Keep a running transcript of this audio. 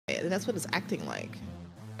it, and that's what it's acting like.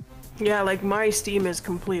 Yeah, like my Steam is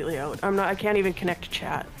completely out. I can't even connect to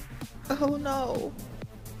chat. Oh no.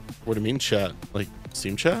 What do you mean chat? Like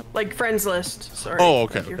Steam chat? Like friends list. Sorry. Oh,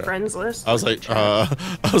 okay. Like your friends list. I was like,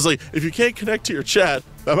 if you can't connect to your chat,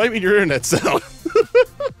 that might mean your internet's down.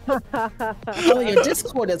 Oh, your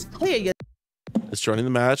Discord is clear. It's joining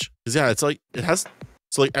the match. Cause yeah, it's like it has.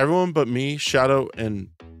 So like everyone but me, Shadow, and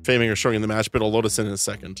Faming are showing in the match, but it'll load us in a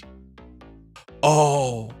second.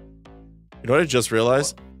 Oh, you know what I just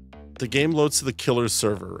realized? The game loads to the killer's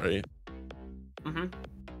server, right? Mm-hmm.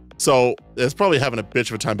 So it's probably having a bitch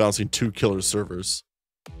of a time balancing 2 killers servers.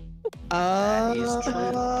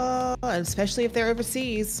 Especially if they're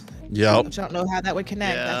overseas. Yep. I don't know how that would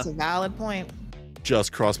connect. Yeah. That's a valid point.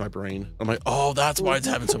 Just crossed my brain. I'm like, oh, that's why it's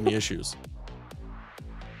having so many issues.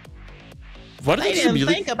 Why did I didn't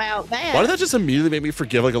think about that. Why did that just immediately make me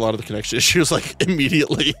forgive like a lot of the connection issues like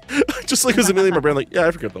immediately? Just like it was immediately in my brain, like, yeah,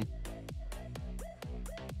 I forgive them.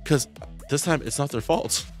 Because this time it's not their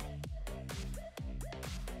fault.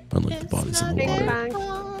 Unlike the bodies in the water.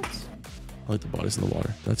 I like the bodies in the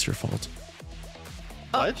water. That's your fault.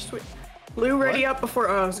 Oh, sweet. Lou, ready up before.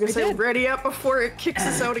 Oh, I was gonna say, ready up before it kicks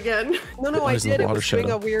us out again. No, I did. It was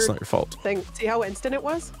doing a weird It's not your fault. thing. See how instant it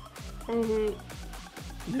was?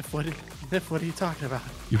 Mm-hmm. Nif, what are you talking about?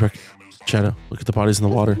 Shadow, look at the bodies in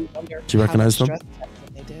the water. Do you recognize them?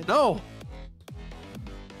 No.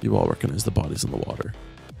 You all recognize the bodies in the water.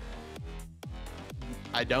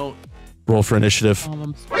 I don't. Roll for initiative.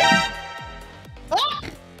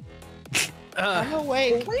 I'm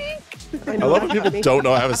awake. I love when people don't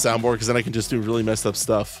know I have a soundboard because then I can just do really messed up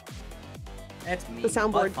stuff. That's me. The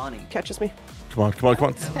soundboard funny. catches me. Come on, come on,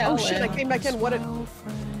 come on. Oh shit! I came back in. What?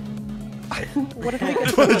 What if I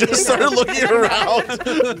get? Just started looking around.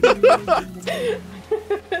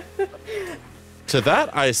 To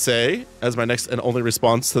that, I say, as my next and only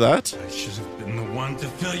response to that. I should have been the one to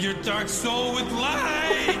fill your dark soul with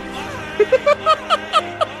light.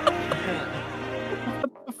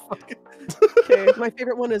 Okay, my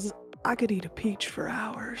favorite one is I could eat a peach for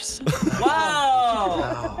hours.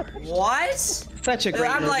 Wow. What? Such a great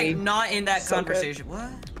I'm movie. like not in that So conversation. What?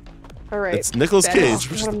 All right. It's Nicolas That Cage, is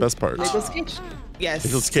which is the best part. Nicolas Cage. Yes.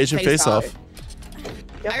 Nicolas Cage and Face Off.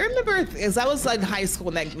 I remember, as I was in high school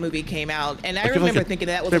when that movie came out, and I I'll give remember like a- thinking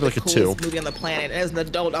that was maybe like the like a coolest 2. movie on the planet. And as an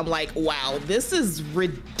adult, I'm like, wow, this is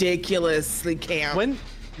ridiculously camp.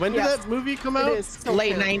 When did that movie come out? It is so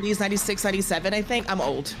Late camp. 90s, 96, 97, I think. I'm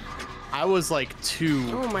old. I was like 2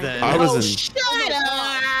 Oh my then. I was in. Shut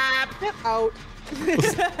up! Get out.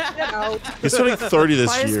 Get out. He's turning 30 this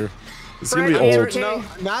Why is year. He's gonna be Brian old. okay? No,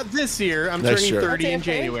 not this year. I'm Next turning year. 30 in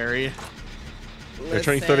Okay. January. They're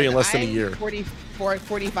turning 30 in less than a I'm year.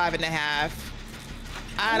 45 and a half.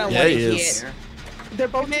 I don't Yeah, want to he get. is. They're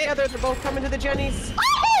both together. They're both coming to the Jennies.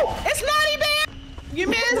 Oh! It's Naughty Bear! You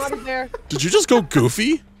missed! Naughty Bear. Did you just go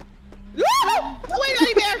goofy? Woo! Oh, wait,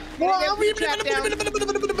 Naughty Bear!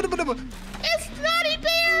 It's Naughty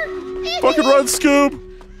Bear! Fucking run, Scoob!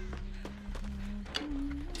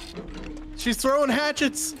 She's throwing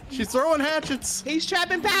hatchets. She's throwing hatchets. He's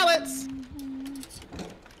trapping pallets.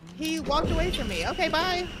 He walked away from me. Okay,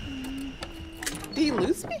 bye. Did he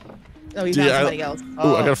lose me? No, he found somebody else.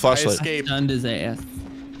 Ooh, I got a I flashlight. escaped. Stunned his ass.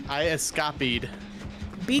 I escaped.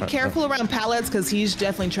 Be careful around pallets because he's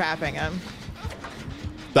definitely trapping him.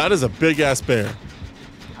 That is a big ass bear.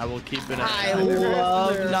 I will keep an I eye on it.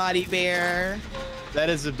 love Naughty Bear. That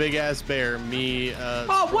is a big ass bear. Me.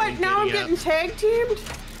 Oh, what? Now I'm getting tag teamed?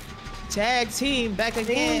 Tag team back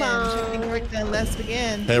again. Shipping work done, let's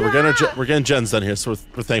begin. Hey, we're getting gens done here, so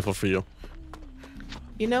we're thankful for you.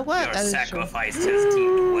 You know what? Your That is true. sacrifice has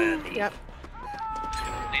deemed worthy. Yep.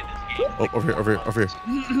 Oh, over here.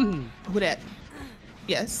 Who that?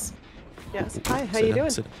 Yes. Yes. Hi. How Sit you down, doing?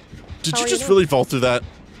 sit down. Did How you are you just doing? really fall through that,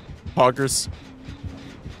 Hoggers?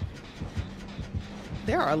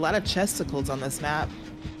 There are a lot of chesticles on this map.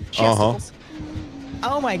 Uh-huh.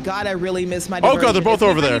 Oh my god, I really miss my Oh god, they're diversion. both Is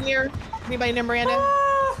over there. anybody near- Anybody near Miranda?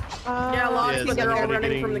 Yeah, a lot Yeah, of people are all somebody running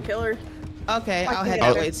getting- from the killer. Okay, I'll head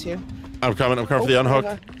Okay. that way too. I'm coming for the unhook.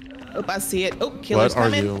 Oh, I see it. Oh, killer's What are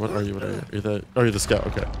coming. you? What are you? Are you the scout?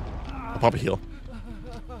 Okay. I'll pop a heal.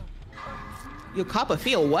 You cop a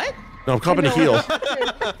feel what? No, I'm copping a heal.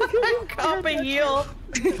 Cop a heel.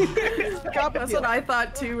 That's what I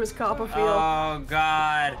thought too, was cop a feel. Oh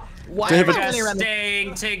God. Why David- am I Just running around the-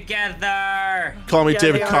 staying together. Call me Yeah,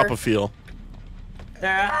 David they are. Copperfield.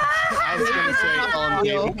 I was gonna say call him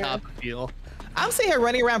Feel. David Copperfield. I'm sitting here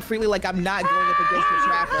running around freely like I'm not going up against the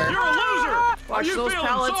trapper. You're a loser. Watch those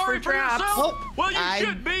pallets for traps. Yourself? Well, you I-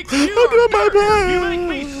 should be. I'm doing my You make best.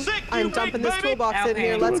 me sick. I'm you dumping big this baby. toolbox in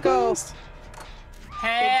here. Okay. Let's go.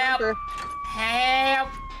 Help Sniper. Help!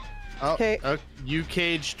 Oh, Okay. you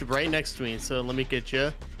caged right next to me, so let me get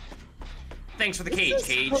you. Thanks for the cage,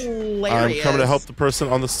 Cage. Hilarious. I'm coming to help the person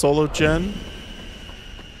on the solo gen.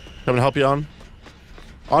 Coming to help you on.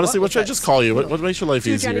 Honestly, what should I just call you? What makes your life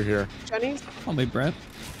easier Jenny. here? Jenny's. Call me Brett.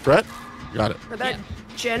 Brett? Got it. Or that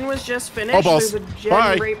gen was just finished. Oh, balls. There's a gen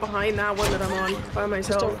Bye. right behind that one that I'm on by Just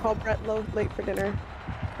myself. don't call Brett late for dinner.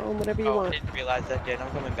 Call him whatever you Oh, I want. didn't realize that yet. I'm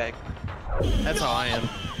coming back. That's how I am.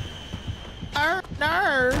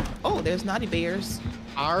 Nar. Oh, there's naughty bears.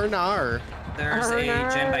 Arnar. There's a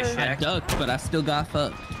gen by I Shaq. ducked, but I still got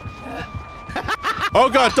fucked. Oh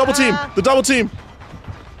god, double team! The double team!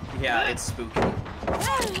 Yeah, it's spooky.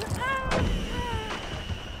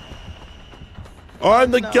 Oh,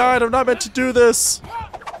 I'm the guide. I'm not meant to do this.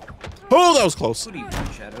 Oh, that was close. Who do you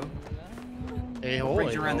want, Shadow? Hey,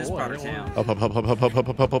 Brings you around this part of town. Up, up, up, up, up, up,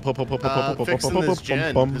 up, up, up, up, up, up, up, Fixing up, this up,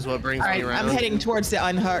 gen bum, is what brings All right, me around. I'm heading towards the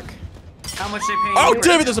unhook. How much they paying Oh, you?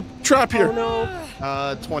 damn it! There's a trap Oh here.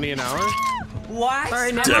 no. 20 an hour. What?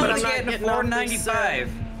 Sorry, no, Damn but it. I'm not getting getting off this, $4.95.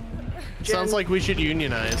 Sounds like we should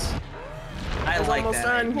unionize. I It's like almost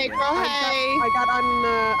that. done. Hey, girl, hey. I got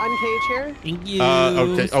on cage here. Thank you.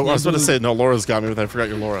 Okay. Oh, I was about to say, no, Laura's got me, but I forgot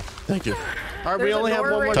you're Laura. Thank you. All right, we There's only a have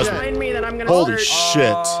door one more right gen. behind me that I'm gonna Holy start.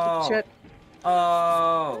 shit. Oh. Shit.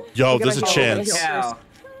 Oh. Yo, We there's a gotta go chance. Cow.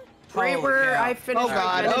 Right Holy where cow. I finished. Oh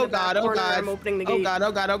god, right oh into that god, oh corner, god. I'm opening the Oh gate. god,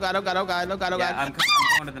 oh god, oh god, oh god, oh god, oh god, oh Yeah, god. I'm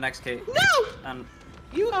going to the next gate. No!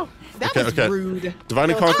 You know, that Okay, was okay. rude. Divine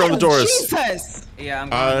and Conquer on the doors. Jesus! Yeah, I'm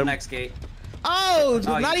going to the next gate. Oh,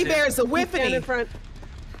 Oh, you naughty too. bear's a Stand in whiffany. front.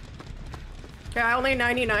 Yeah, I only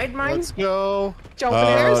 99 mine. Let's go. Jump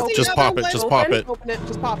there. Just pop it. Just pop it. Open it.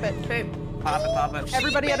 Just pop it. Okay. Pop it.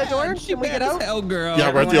 Everybody at a door? Can we get out? Hell, girl.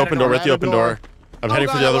 Yeah, we're at the open door. We're at the open door. I'm heading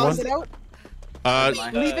for the other one. Get out.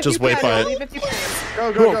 Leave if Just you wait can, by it. Leave if you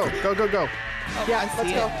can. Go, go, go, go, go, go. Yeah,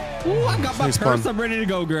 let's go. Ooh, I got my Nice purse. pun. I'm ready to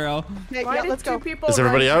go, girl. Okay, Why yeah, did let's two go. people Is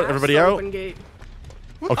everybody run out? past Everybody the out? open gate?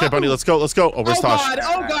 Okay, Bunny, let's go. Let's go. Oh, where's Oh Tosh? god,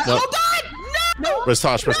 oh god, No. oh god! No! Where's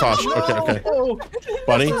Tosh? Where's Tosh? Okay, okay.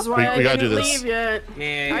 Bunny, This is why I we gotta do didn't this. leave yet.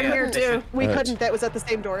 Yeah, I'm here too. We Alright. couldn't. That was at the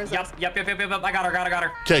same door as us. Yep. I got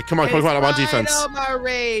her. Okay, come on, come on. I'm on defense. Spite of my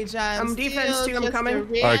rage. I'm defense still too, I'm just coming. a All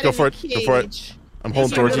right, rat go in for a it. Go for it. cage. I'm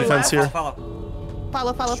holding door to the defense here. Follow.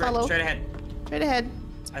 Straight ahead. Straight ahead.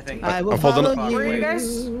 I think. I will I'm holding follow it. you. Where are you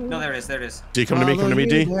guys? No, there it is. D, come to me, come to me,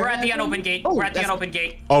 D. We're at the unopened gate. Oh, We're at the that's- unopened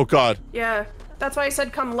gate. Oh god. Yeah, that's why I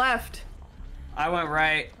said come left. I went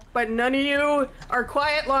right. But none of you are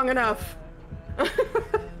quiet long enough.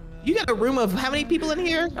 You got a room of how many people in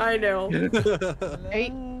here? I know. 8.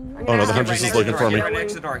 Oh no, the Huntress is looking for me. Get right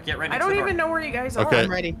next to the door. Get right I next to don't the door. even know where you guys are. Okay.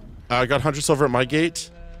 I'm ready. I got Huntress over at my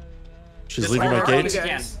gate. She's Just leaving hold my her gate. up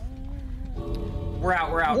again. We're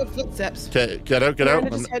out. What footsteps? Okay, get out, get out.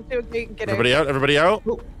 Miranda, just head to a gate. Get Everybody out, everybody out.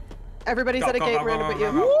 Everybody's Go, at a go, gate, go, Miranda, go, but go,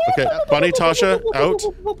 you. go. Okay, Bunny, Tasha, out.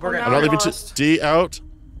 We're Now I'm not we're leaving lost. D out.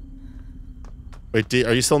 Wait, D,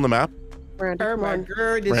 are you still on the map? Miranda, Oh come my on.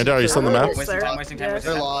 god. Miranda, are you still on the map? Wasting time. Wasting time. Yes.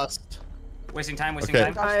 They're Wasting time. lost. Wasting time.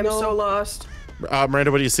 Okay. I am so lost.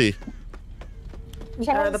 Miranda, what do you see?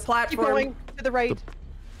 The Keep platform. going to the right.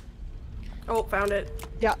 Oh, found it.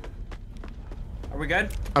 Yeah. Are we good?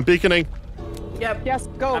 I'm beaconing. Yep. Yes,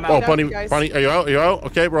 go. I'm Get Oh, out, Bunny, you guys. Bunny, are you out? Are you out?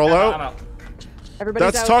 Okay, roll I'm out. out.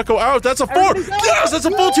 Everybody's That's out. Taco out. That's a 4. Everybody's out. Yes, that's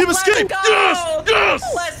a full team Let's escape. go! Yes,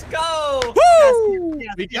 yes. Let's go! Woo!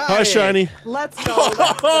 We got Hi, it. Shiny. Let's go. Let's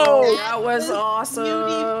go. Oh, That was awesome.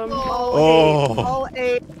 Oh. All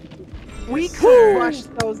 8. We could rush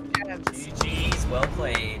those gens. GG's. Well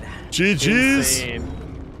played. GG's. Insane.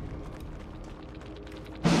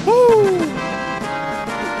 Woo.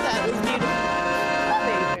 That was beautiful.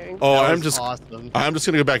 Amazing. Oh, That I'm was just awesome. I'm just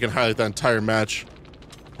gonna go back and highlight that entire match.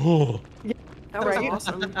 Oh, That was Right.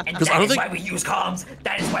 awesome. And 'Cause I that don't is think- why we use comms.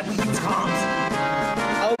 That is why we use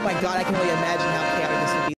comms. Oh my god, I can only imagine